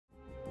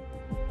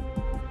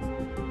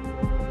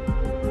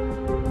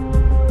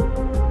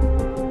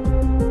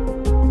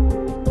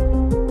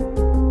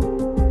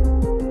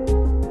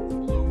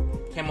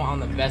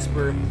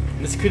Vesper.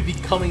 And this could be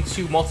coming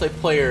to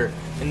multiplayer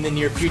in the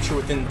near future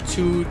within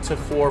 2 to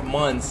 4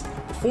 months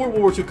before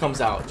World War II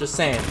comes out. Just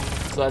saying.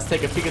 So let's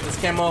take a peek at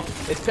this camo.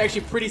 It's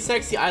actually pretty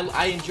sexy.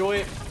 I enjoy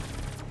it.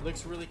 It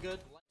looks really good.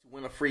 To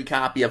win a free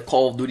copy of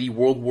Call of Duty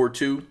World War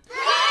II,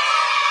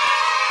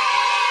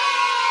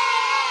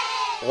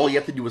 all you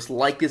have to do is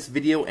like this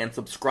video and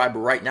subscribe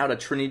right now to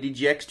Trinity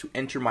GX to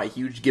enter my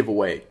huge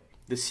giveaway.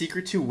 The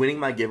secret to winning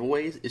my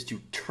giveaways is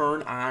to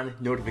turn on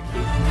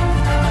notifications.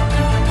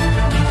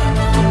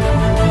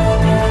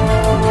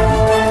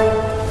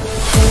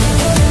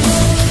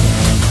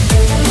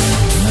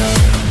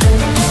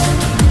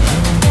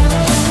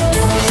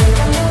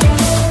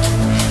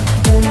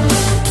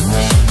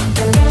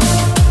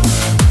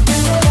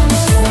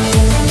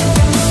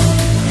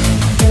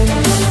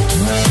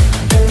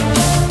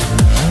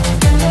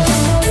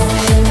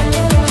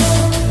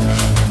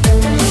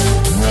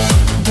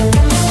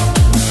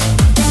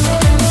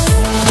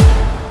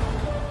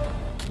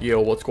 Yo,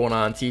 what's going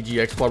on,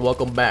 TGX Squad?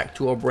 Welcome back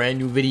to a brand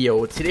new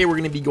video. Today we're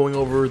going to be going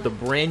over the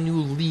brand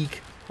new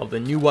leak of the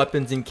new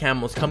weapons and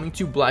camos coming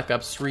to Black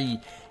Ops 3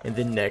 in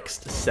the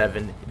next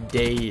 7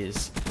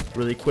 days.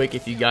 Really quick,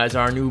 if you guys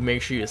are new,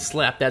 make sure you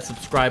slap that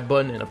subscribe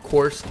button and of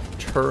course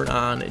turn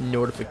on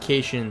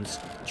notifications.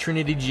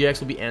 Trinity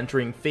GX will be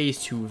entering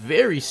Phase 2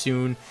 very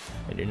soon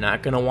and you're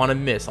not going to want to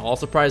miss all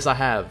surprises I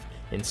have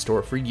in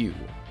store for you.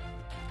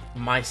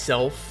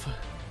 Myself,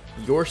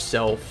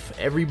 yourself,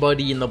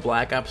 everybody in the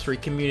Black Ops 3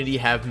 community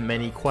have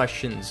many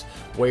questions.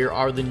 Where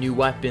are the new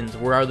weapons?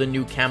 Where are the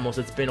new camos?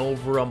 It's been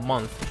over a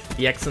month.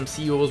 The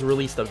XMC was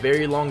released a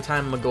very long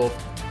time ago.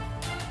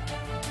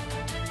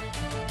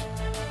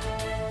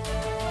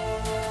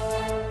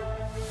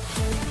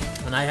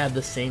 And I have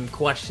the same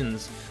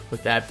questions.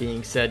 With that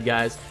being said,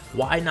 guys,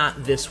 why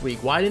not this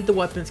week? Why didn't the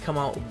weapons come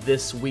out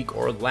this week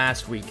or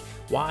last week?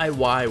 Why?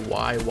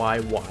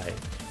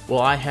 Well,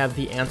 I have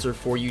the answer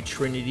for you,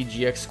 Trinity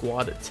GX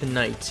Squad,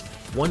 tonight.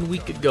 1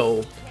 week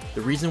ago,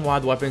 the reason why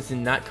the weapons did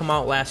not come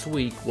out last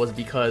week was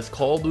because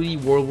Call of Duty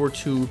World War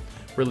II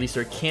released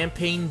their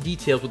campaign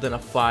details within a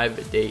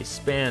 5-day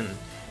span.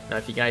 Now,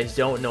 if you guys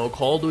don't know,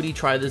 Call of Duty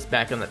tried this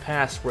back in the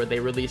past where they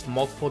released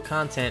multiple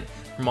content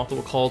for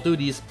multiple Call of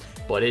Duties,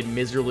 but it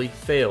miserably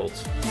failed.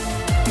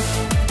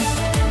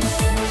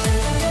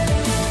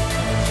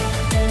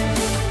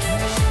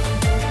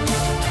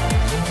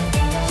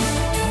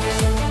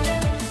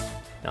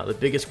 Now, the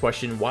biggest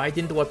question, why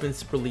didn't the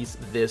weapons release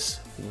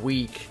this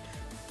week?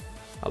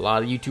 A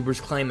lot of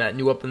YouTubers claim that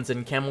new weapons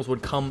and camos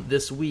would come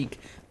this week,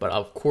 but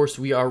of course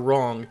we are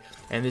wrong,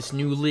 and this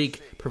new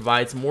leak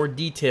provides more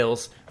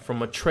details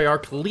from a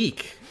Treyarch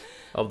leak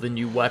of the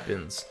new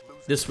weapons.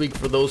 This week,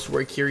 for those who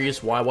are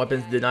curious why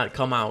weapons did not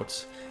come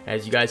out,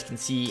 as you guys can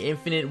see,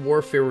 Infinite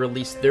Warfare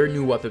released their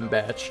new weapon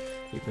batch,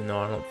 even though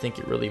I don't think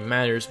it really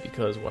matters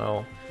because,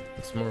 well,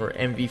 it's more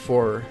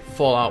MV4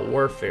 Fallout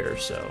Warfare,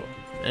 so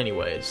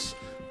anyways.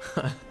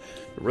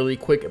 Really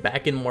quick,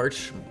 back in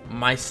March,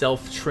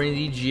 myself,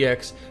 Trinity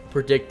GX,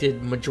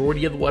 predicted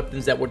majority of the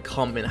weapons that would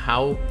come and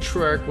how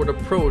Treyarch would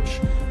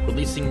approach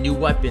releasing new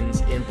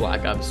weapons in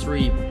Black Ops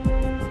 3.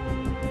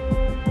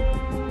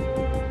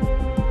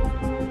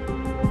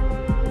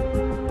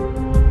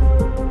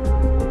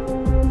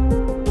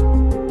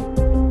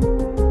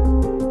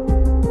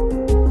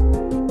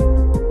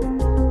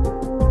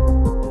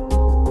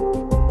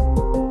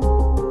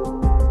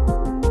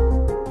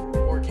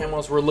 More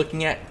camos we're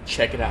looking at,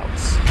 check it out.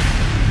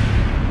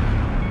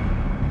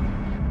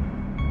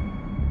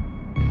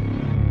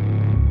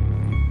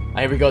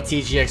 Here we go,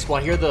 TGX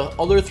Squad. Here are the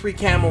other 3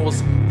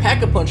 camos,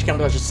 Pack-a-Punch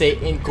camo, I should say,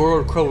 in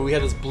Gold Crow. We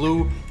have this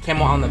blue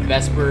camo on the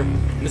Vesper,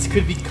 and this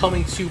could be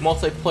coming to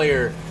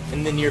multiplayer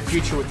in the near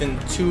future within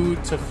 2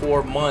 to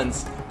 4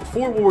 months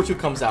before World War II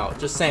comes out.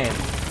 Just saying.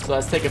 So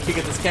let's take a peek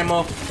at this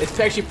camo. It's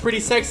actually pretty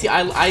sexy.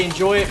 I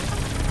enjoy it.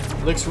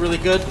 It looks really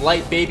good.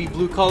 Light baby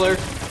blue color.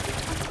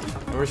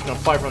 And we're just gonna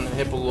fight from the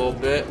hip a little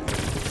bit.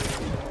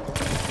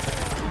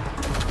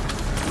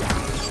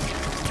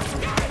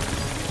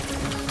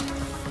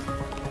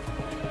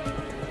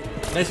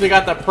 Next we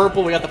got the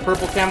purple. We got the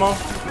purple camo.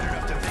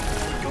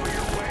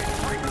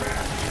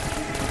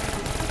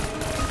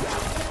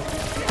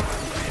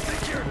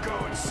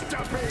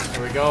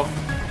 There we go.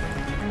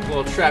 A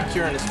little trapped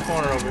here in this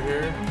corner over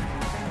here.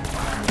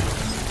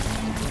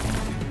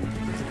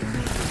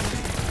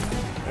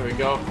 There we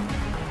go.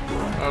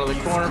 Out of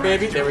the corner,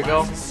 baby. There we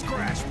go.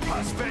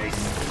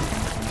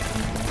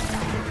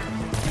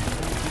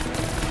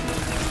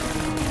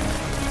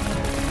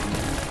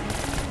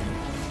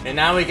 And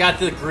now we got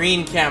the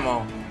green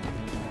camo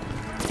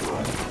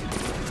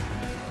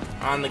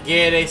on the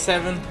Gate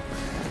A7.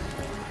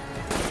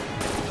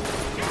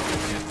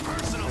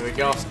 There we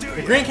go.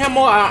 The green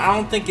camo I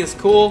don't think is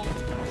cool,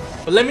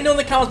 but let me know in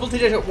the comments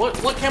below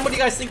what camo do you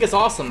guys think is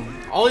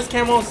awesome. All these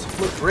camos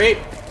look great.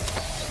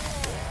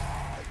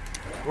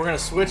 We're gonna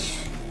switch.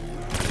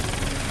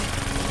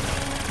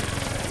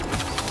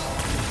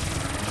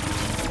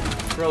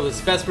 Bro, this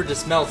Vesper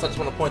just melts. I just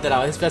want to point that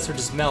out. His Vesper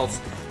just melts.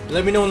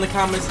 Let me know in the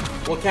comments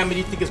what camo do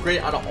you think is great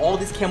out of all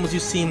these camos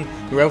you've seen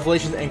in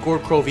Revelations and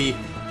Gord Crovey.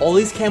 All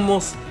these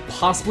camos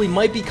possibly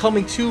might be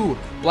coming to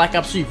Black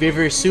Ops 3 very,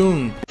 very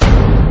soon.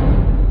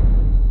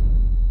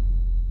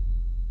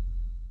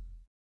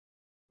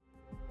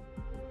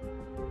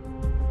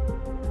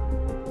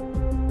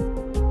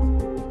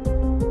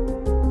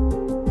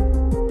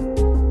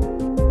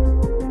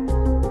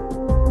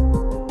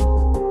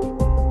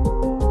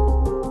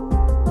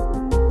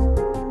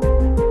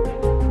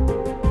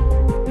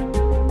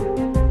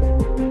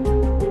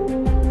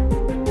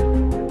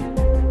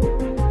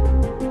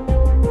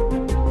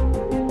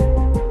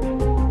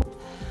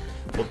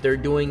 What they're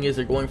doing is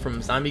they're going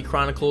from Zombie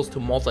Chronicles to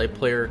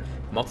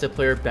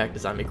multiplayer back to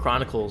Zombie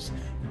Chronicles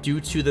due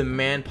to the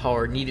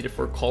manpower needed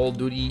for Call of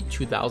Duty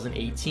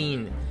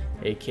 2018,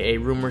 aka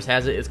rumors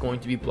has it it's going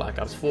to be Black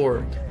Ops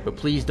 4, but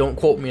please don't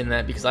quote me on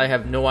that because I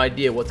have no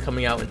idea what's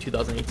coming out in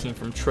 2018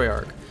 from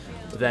Treyarch.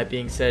 With that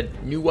being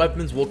said, new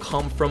weapons will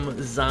come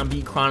from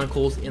Zombie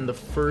Chronicles in the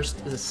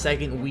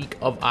second week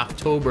of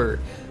October,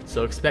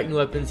 so expect new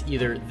weapons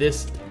either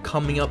this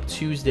coming up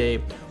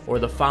Tuesday or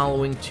the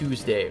following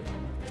Tuesday.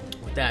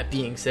 That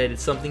being said,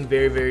 it's something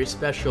very, very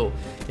special.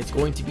 It's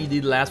going to be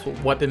the last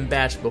weapon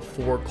batch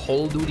before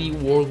Call of Duty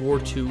World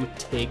War II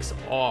takes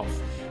off,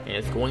 and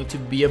it's going to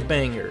be a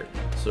banger,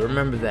 so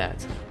remember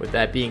that. With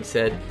that being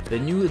said, the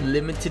new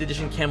limited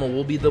edition camo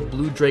will be the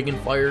Blue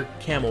Dragonfire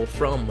camo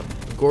from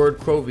Gord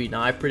Crovey.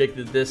 Now, I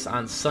predicted this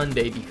on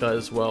Sunday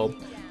because, well,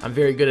 I'm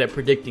very good at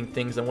predicting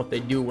things and what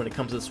they do when it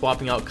comes to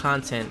swapping out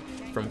content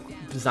from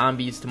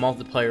zombies to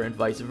multiplayer and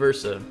vice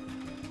versa.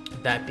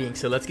 That being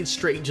said, let's get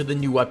straight into the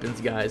new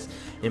weapons, guys.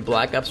 In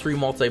Black Ops 3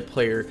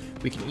 multiplayer,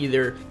 we can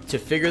either, to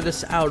figure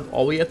this out,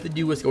 all we have to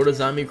do is go to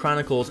Zombie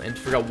Chronicles and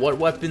figure out what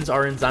weapons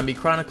are in Zombie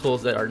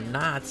Chronicles that are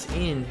not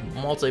in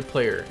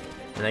multiplayer.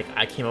 And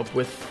I came up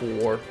with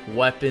 4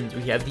 weapons.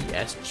 We have the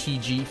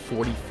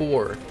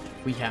STG-44,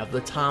 we have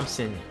the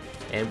Thompson,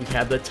 and we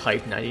have the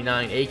Type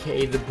 99,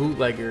 aka the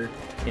bootlegger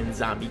in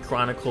Zombie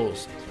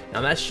Chronicles. Now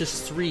that's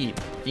just 3.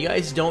 If you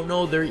guys don't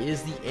know, there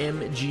is the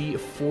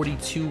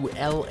MG42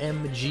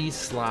 LMG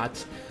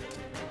slot.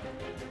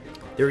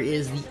 There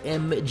is the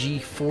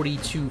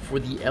MG42 for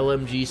the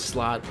LMG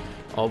slot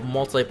of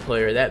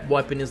multiplayer. That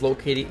weapon is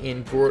located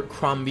in Gord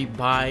Crovey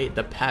by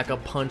the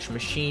Pack-a-Punch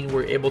machine.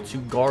 We're able to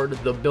guard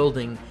the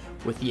building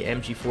with the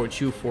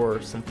MG42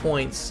 for some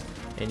points,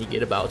 and you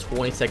get about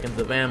 20 seconds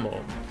of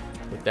ammo.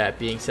 With that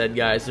being said,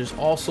 guys, there's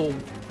also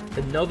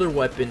another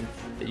weapon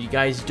that you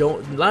guys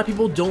don't, a lot of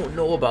people don't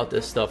know about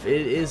this stuff.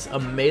 It is a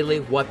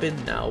melee weapon.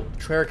 Now,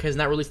 Treyarch has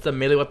not released a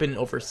melee weapon in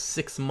over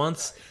 6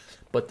 months,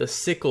 but the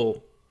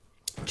sickle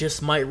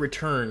just might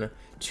return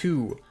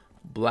to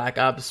Black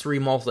Ops 3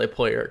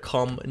 multiplayer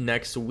come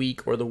next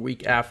week or the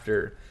week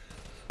after.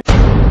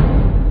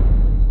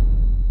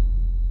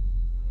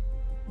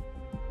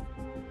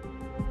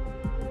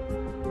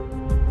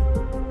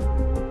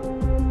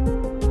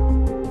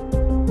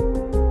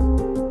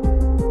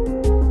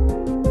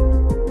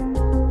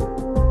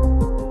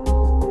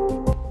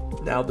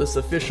 Now, this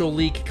official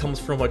leak comes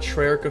from a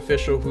Treyarch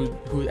official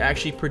who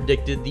actually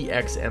predicted the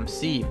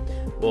XMC.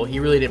 Well,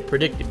 he really didn't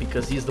predict it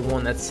because he's the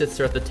one that sits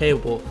there at the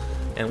table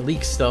and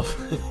leaks stuff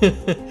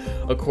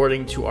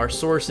according to our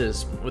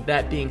sources. With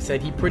that being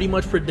said, he pretty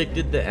much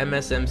predicted the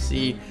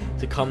MSMC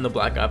to come to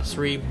Black Ops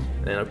 3,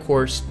 and then of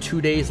course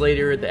 2 days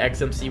later the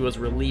XMC was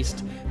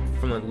released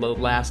from the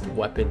last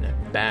weapon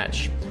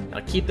batch. Now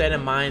keep that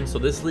in mind. So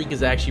this leak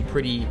is actually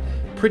pretty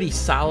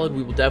solid.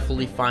 We will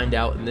definitely find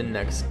out in the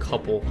next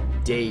couple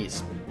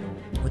days.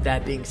 With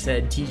that being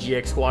said,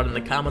 TGX Squad in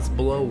the comments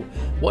below,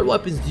 what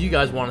weapons do you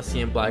guys want to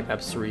see in Black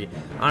Ops 3?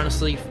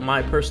 Honestly, from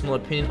my personal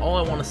opinion, all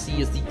I want to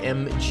see is the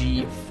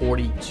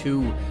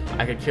MG42.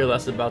 I could care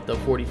less about the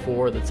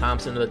 44, the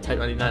Thompson, or the Type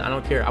 99. I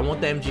don't care. I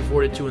want the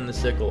MG42 and the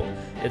sickle.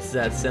 It's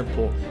that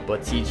simple.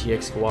 But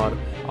TGX Squad,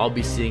 I'll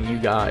be seeing you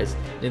guys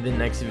in the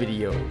next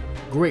video.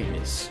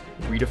 Greatness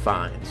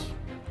redefined.